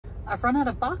I've run out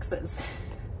of boxes.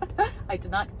 I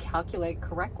did not calculate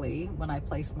correctly when I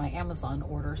placed my Amazon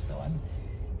order, so I'm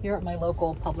here at my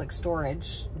local public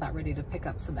storage, about ready to pick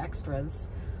up some extras.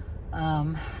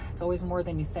 It's always more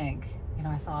than you think. You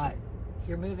know, I thought,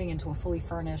 you're moving into a fully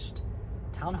furnished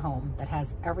townhome that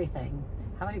has everything.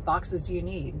 How many boxes do you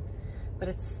need? But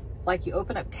it's like you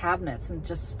open up cabinets and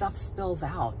just stuff spills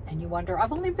out and you wonder,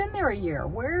 I've only been there a year.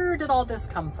 Where did all this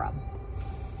come from?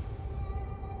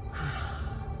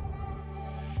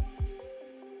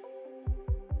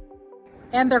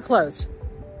 And they're closed.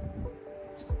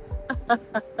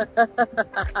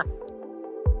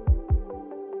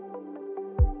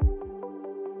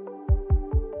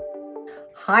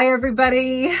 Hi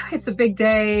everybody, it's a big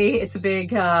day. It's a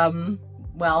big,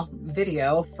 well,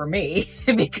 video for me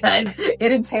because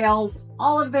it entails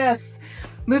all of this.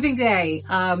 Moving day.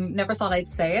 Never thought I'd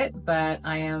say it, but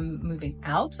I am moving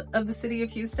out of the city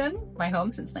of Houston, my home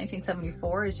since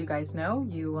 1974. As you guys know,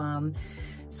 you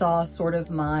saw sort of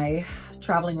my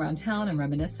traveling around town and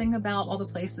reminiscing about all the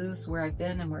places where I've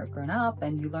been and where I've grown up.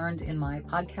 And you learned in my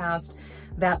podcast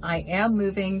that I am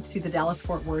moving to the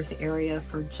Dallas-Fort Worth area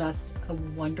for just a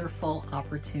wonderful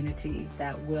opportunity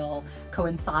that will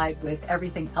coincide with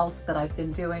everything else that I've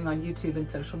been doing on YouTube and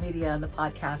social media and the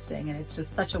podcasting. And it's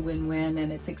just such a win-win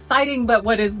and it's exciting. But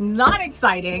what is not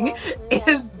exciting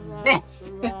is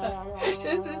this.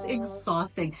 This is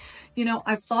exhausting. You know,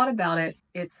 I've thought about it.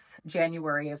 It's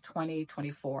January of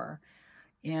 2024.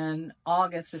 In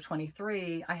August of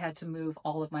 23, I had to move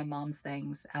all of my mom's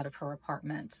things out of her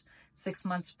apartment. 6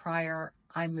 months prior,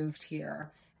 I moved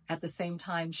here. At the same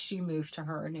time, she moved to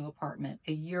her new apartment.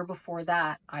 A year before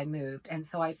that, I moved. And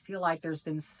so I feel like there's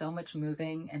been so much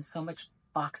moving and so much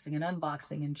boxing and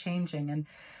unboxing and changing and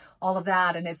all of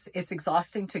that. And it's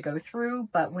exhausting to go through,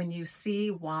 but when you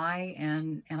see why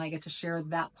and I get to share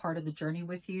that part of the journey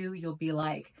with you, you'll be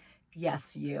like,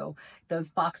 yes,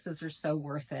 those boxes are so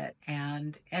worth it.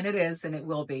 And it is, and it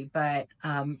will be. But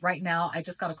right now I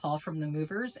just got a call from the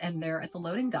movers and they're at the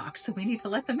loading dock. So we need to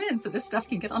let them in so this stuff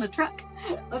can get on a truck.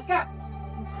 Let's go.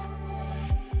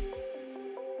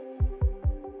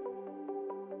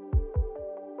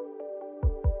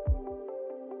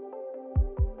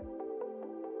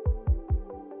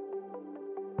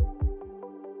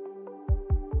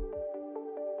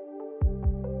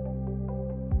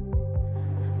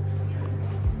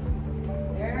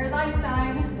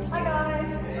 Hi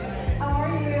guys, how are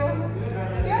you?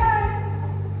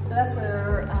 Good. So that's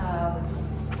where,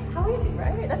 how easy,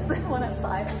 right? That's the one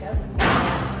outside, I guess.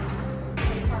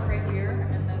 They park right here,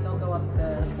 and then they'll go up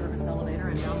the service elevator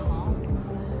and down the hall.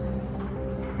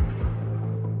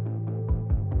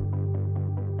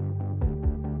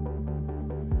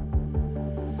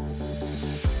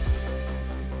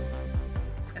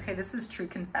 Okay, this is True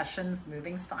Confessions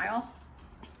moving style.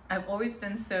 I've always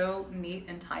been so neat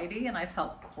and tidy, and I've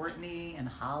helped Courtney and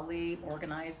Holly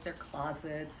organize their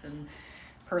closets and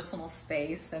personal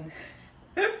space. And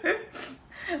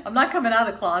I'm not coming out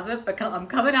of the closet, but I'm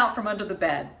coming out from under the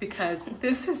bed because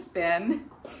this has been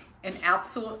an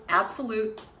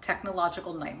absolute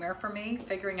technological nightmare for me,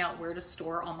 figuring out where to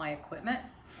store all my equipment.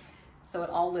 So it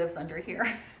all lives under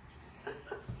here,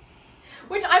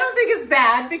 which I don't think is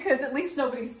bad because at least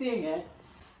nobody's seeing it.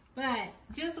 But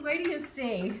just wait till you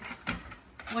see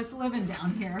what's living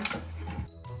down here.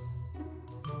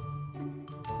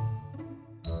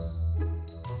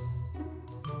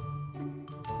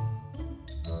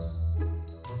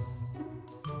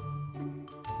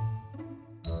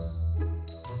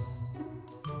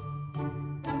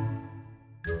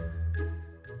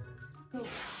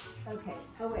 Okay,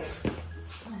 oh wait.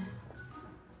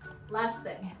 Last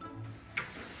thing.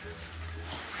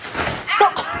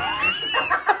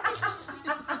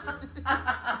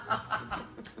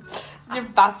 This is your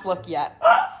best look yet.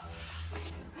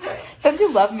 Don't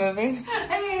you love moving?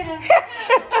 I hate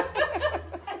it.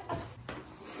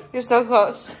 You're so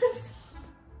close.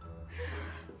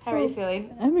 How are you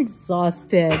feeling? I'm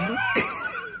exhausted. Are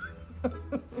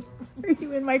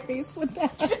you in my face with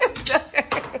that?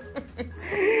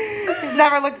 You've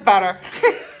never looked better.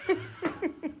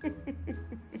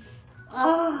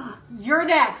 You're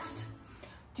next.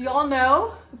 Do y'all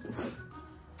know?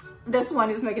 This one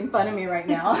is making fun of me right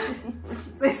now.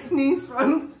 I sneeze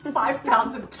from 5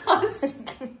 pounds of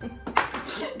dust.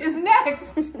 Is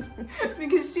next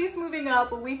because she's moving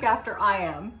up a week after I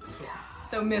am. Yeah.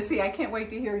 So Missy, I can't wait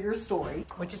to hear your story.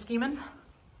 What you scheming?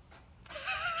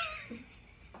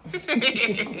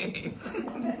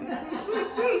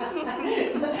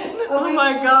 Oh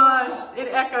my gosh, it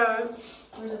echoes.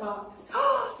 Where's the box?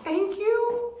 Thank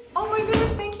you. Oh my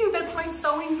goodness, thank you. That's it's my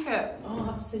sewing kit. Oh, I'll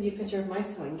have to send you a picture of my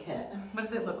sewing kit. What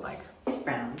does it look like? It's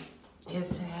brown.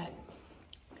 Is it?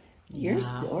 Yours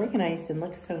is organized and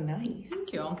looks so nice.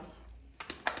 Thank you.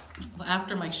 Well,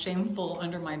 after my shameful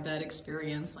under my bed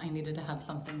experience, I needed to have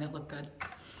something that looked good.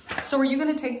 So are you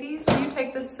going to take these? Will you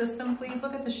take this system, please?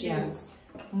 Look at the shoes.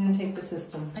 Yeah. I'm going to take the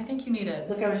system. I think you need it.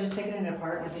 Look, I was just taking it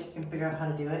apart, and I think you can figure out how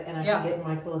to do it. And I can get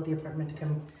Michael at the apartment to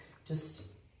come just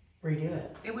redo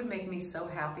it. It would make me so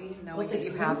happy knowing What's that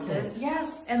you have expensive? this.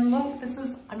 Yes, and look, this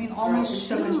is, I mean, all my It's shoes.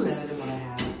 so much better than what I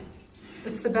have.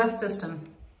 It's the best system.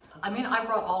 I mean, I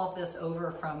brought all of this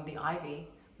over from the Ivy,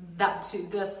 that to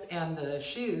this and the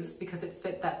shoes, because it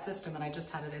fit that system, and I just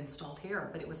had it installed here.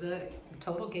 But it was a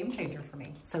total game changer for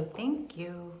me. So thank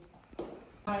you.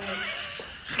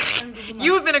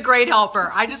 You have been a great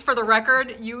helper. For the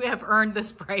record, you have earned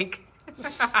this break.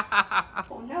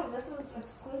 Well, no, this is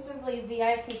exclusively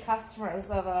VIP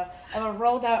customers of a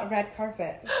rolled out red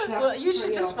carpet. Well, you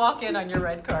should just walk in on your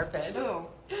red carpet. Ooh.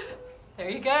 There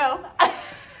you go.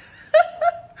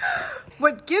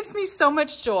 What gives me so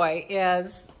much joy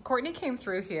is Courtney came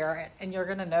through here, and you're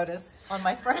going to notice on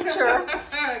my furniture,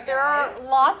 there are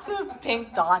lots of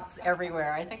pink dots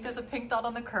everywhere. I think there's a pink dot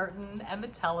on the curtain and the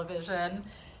television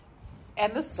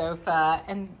and the sofa,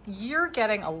 and you're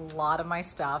getting a lot of my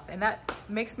stuff, and that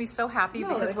makes me so happy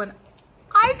because when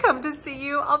I come to see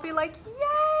you, I'll be like,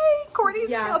 yay,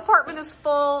 Courtney's apartment is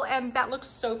full, and that looks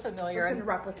so familiar. We're going to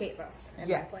replicate this in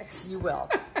my place. You will,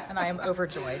 and I am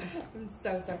overjoyed. I'm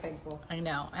so thankful. I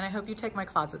know, and I hope you take my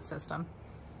closet system.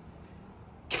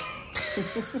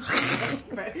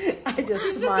 I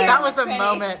just smiled. That was a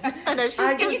moment. I know she's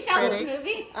Can you just tell pretty. this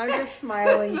movie? I'm just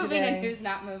smiling Who's moving today. and who's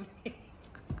not moving?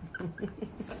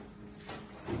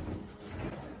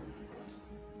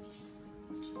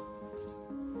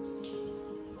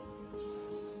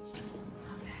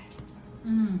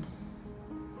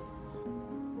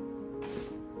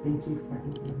 Thank you for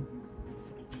everything.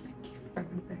 Thank you for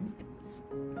everything.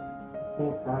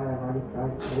 Thank God I've already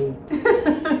tried to leave.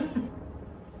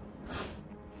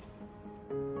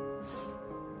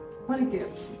 What a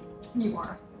gift you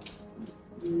are.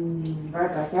 Right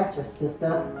back at you,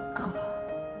 sister.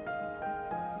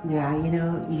 Yeah, you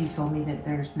know, you told me that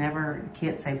there's never, you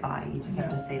can't say bye. You just have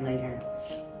to say later.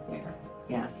 Later.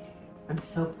 Yeah. I'm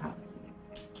so proud of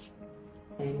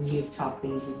you. And you've taught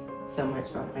me so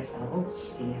much about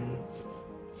myself,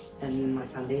 and my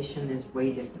foundation is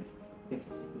way different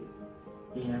because of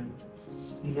you. And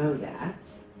you know that.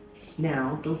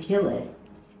 Now, go kill it.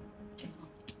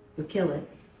 Go kill it.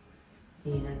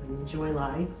 And enjoy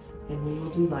life. And we will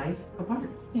do life apart.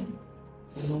 Yeah.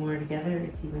 And when we're together,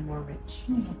 it's even more rich.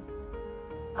 Yeah.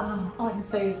 All I can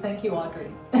say is thank you,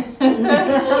 Audrey.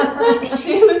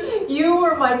 You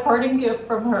were my parting gift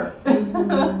from her.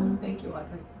 Thank you,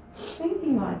 Audrey. Thank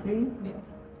you, Audrey.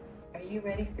 Yes. Are you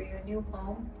ready for your new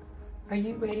home? Are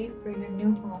you ready for your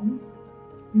new home?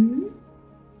 Hmm?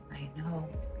 I know.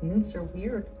 Moves are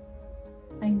weird.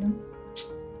 I know.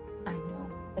 I know.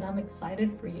 But I'm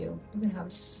excited for you. You're going to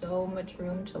have so much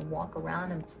room to walk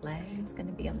around and play. It's going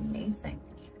to be amazing.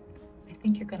 I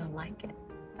think you're going to like it.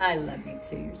 I love you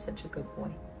too. You're such a good boy.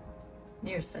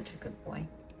 You're such a good boy.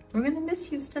 We're going to miss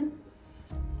Houston.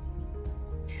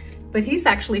 But he's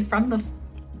actually from the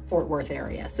Fort Worth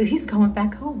area, so he's going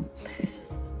back home.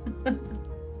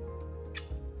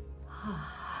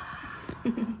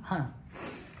 Huh.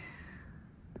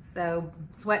 So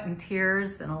sweat and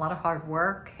tears and a lot of hard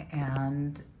work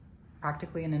and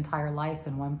practically an entire life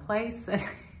in one place.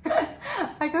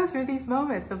 I go through these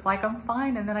moments of like, I'm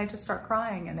fine, and then I just start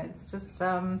crying, and it's just,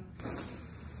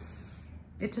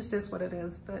 it just is what it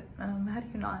is. But how do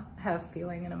you not have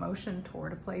feeling and emotion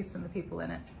toward a place and the people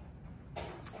in it?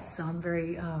 So I'm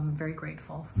very, very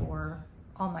grateful for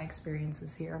all my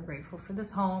experiences here. I'm grateful for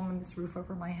this home and this roof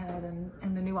over my head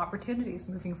and the new opportunities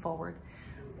moving forward.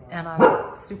 And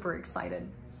I'm super excited.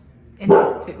 And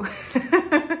it's too.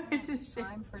 It's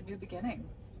time for a new beginning.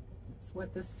 It's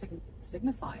what this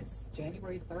signifies.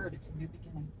 January 3rd, it's a new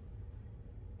beginning.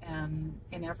 And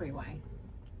in every way.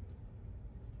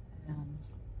 And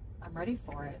I'm ready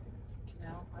for it. You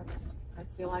know, I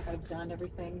feel like I've done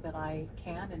everything that I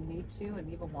can and need to and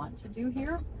even want to do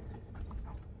here.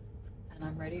 And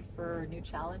I'm ready for new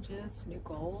challenges, new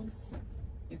goals,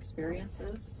 new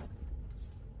experiences.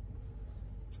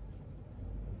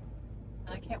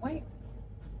 And I can't wait.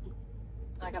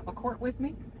 I got my court with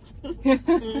me.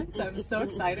 So I'm so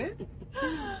excited.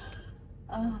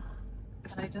 And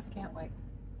I just can't wait.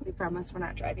 We promise we're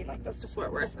not driving like this to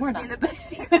Fort Worth. We're not. In the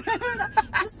backseat.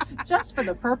 just for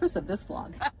the purpose of this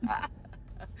vlog.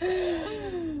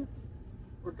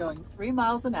 We're going 3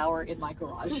 miles an hour in my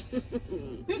garage.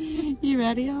 You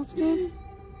ready, Oscar?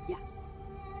 Yes.